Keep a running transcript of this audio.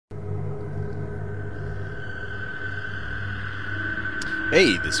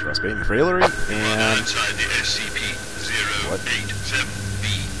Hey, this is Russ Bain with Railery, and... Inside the SCP-087-B.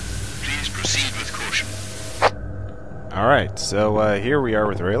 Please proceed with caution. Alright, so here we are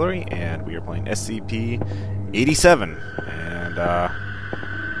with Railery, and we are playing SCP-087, and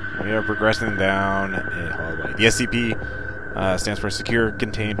we are progressing down a hallway. The SCP stands for Secure,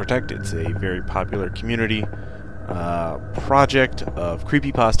 Contain, Protect. It's a very popular community project of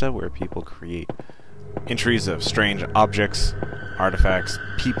creepypasta where people create entries of strange objects, artifacts,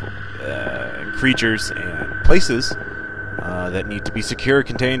 people, and creatures, and places that need to be secure,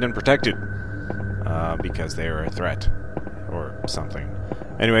 contained, and protected because they are a threat or something.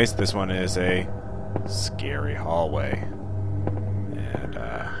 Anyways, this one is a scary hallway, and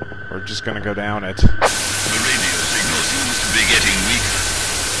we're just gonna go down it. The radio signal seems to be getting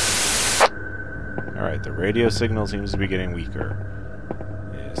weaker. Alright, the radio signal seems to be getting weaker.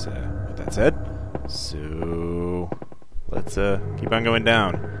 Is what that said. So let's keep on going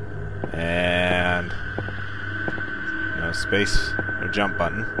down. And no space, no jump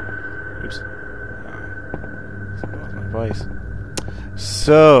button. Oops. Lost my place.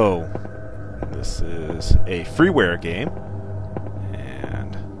 So this is a freeware game.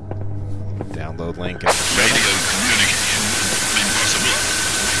 And download link. Radio communication impossible.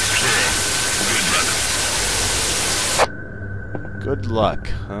 Explore. Good luck. Good luck,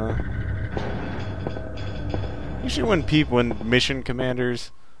 huh? Usually when mission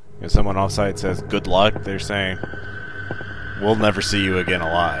commanders, someone offsite says good luck, they're saying we'll never see you again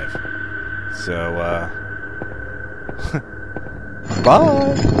alive. So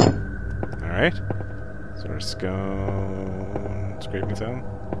bye. Alright. Sort of scraping sound.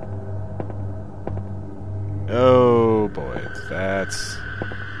 Oh boy, that's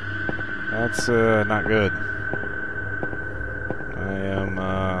not good. I am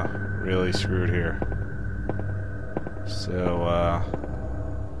really screwed here. So,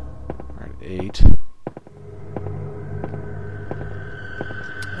 we're at 8.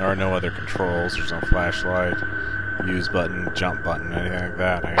 There are no other controls. There's no flashlight, use button, jump button, anything like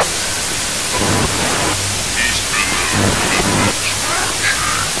that.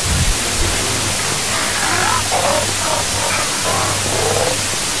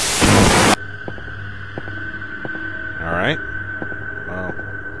 Alright. Well,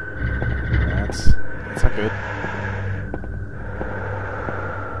 that's not good.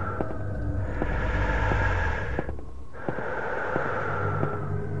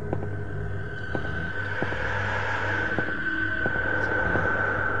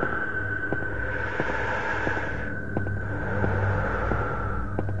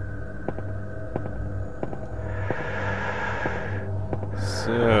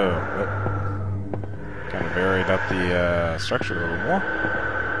 So, kind of varied up the structure a little more.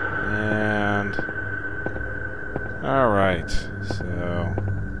 And, alright, so,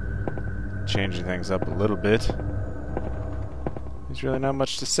 changing things up a little bit. There's really not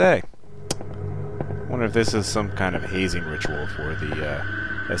much to say. I wonder if this is some kind of hazing ritual for the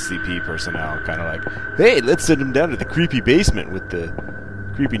SCP personnel. Kind of like, hey, let's send them down to the creepy basement with the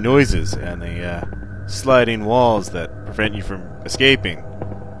creepy noises and the sliding walls that prevent you from escaping.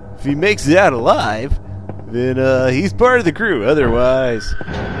 If he makes it out alive, then he's part of the crew. Otherwise,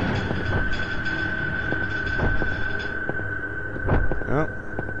 oh,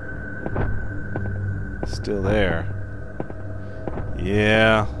 still there.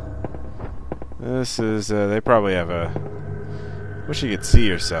 Yeah, this is. They probably have a. Wish you could see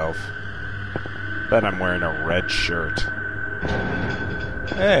yourself. Bet I'm wearing a red shirt.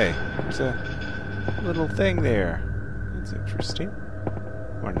 Hey, there's a little thing there. That's interesting.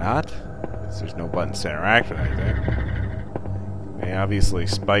 Or not, because there's no buttons to interact with anything. They obviously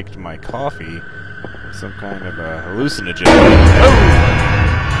spiked my coffee with some kind of a hallucinogen. Oh!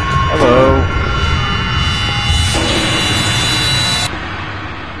 Hello.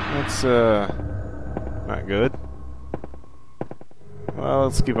 That's, not good. Well,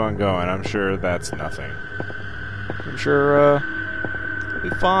 let's keep on going. I'm sure that's nothing. I'm sure, it'll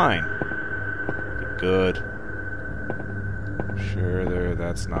be fine. Be good. Sure,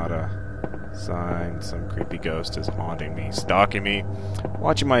 that's not a sign some creepy ghost is haunting me, stalking me,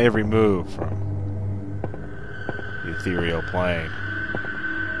 watching my every move from the ethereal plane.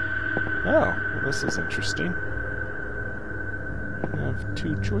 Oh, well, this is interesting. I have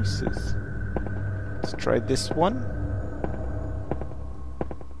 2 choices. Let's try this one.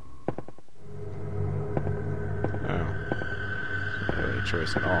 Oh, not really a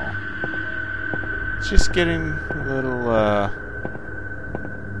choice at all. It's just getting a little,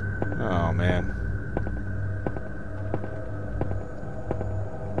 oh, man.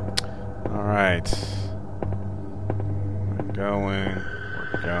 Alright. Going.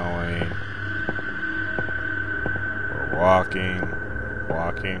 going. We're walking.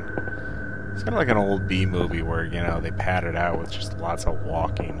 Walking. It's kind of like an old B movie where, you know, they pad it out with just lots of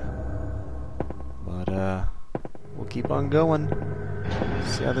walking. But, we'll keep on going.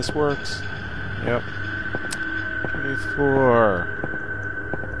 See how this works. Yep. 24.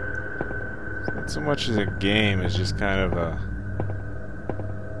 It's not so much as a game, it's just kind of a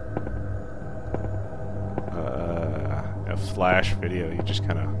flash video. You just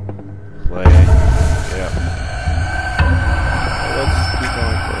kind of play. Yep. Let's keep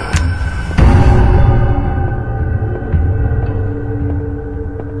going forward.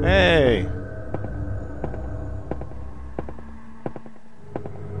 Hey!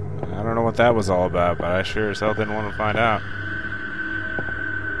 I don't know what that was all about, but I sure as hell didn't want to find out.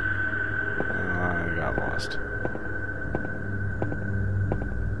 I got lost.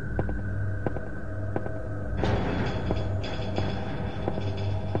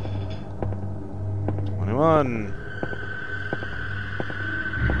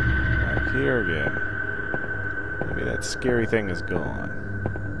 Back here again. Maybe that scary thing is gone.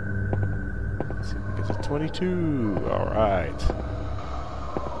 Let's see if we get to 22. Alright.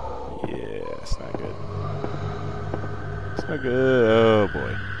 Yeah, it's not good. It's not good. Oh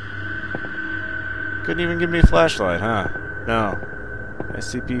boy. Couldn't even give me a flashlight, huh? No.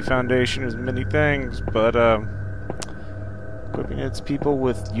 SCP Foundation is many things, but equipping its people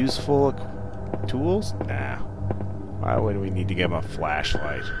with useful tools? Nah. Why would we need to give them a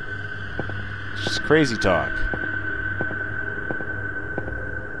flashlight? It's just crazy talk.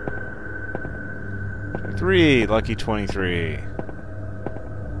 23, lucky 23.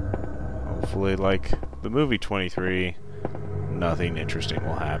 Hopefully, like the movie 23, nothing interesting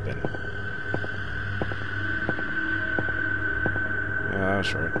will happen. Oh,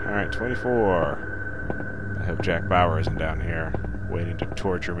 short. Alright, 24. I hope Jack Bauer isn't down here, waiting to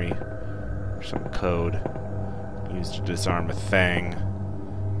torture me. Some code used to disarm a thing.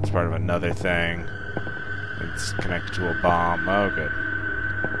 It's part of another thing. It's connected to a bomb. Oh, good.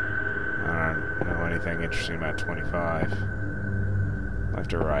 I don't know anything interesting about 25.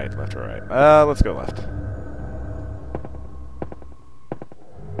 Left or right? Left or right? Let's go left.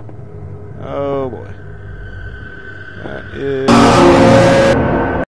 Oh boy. That is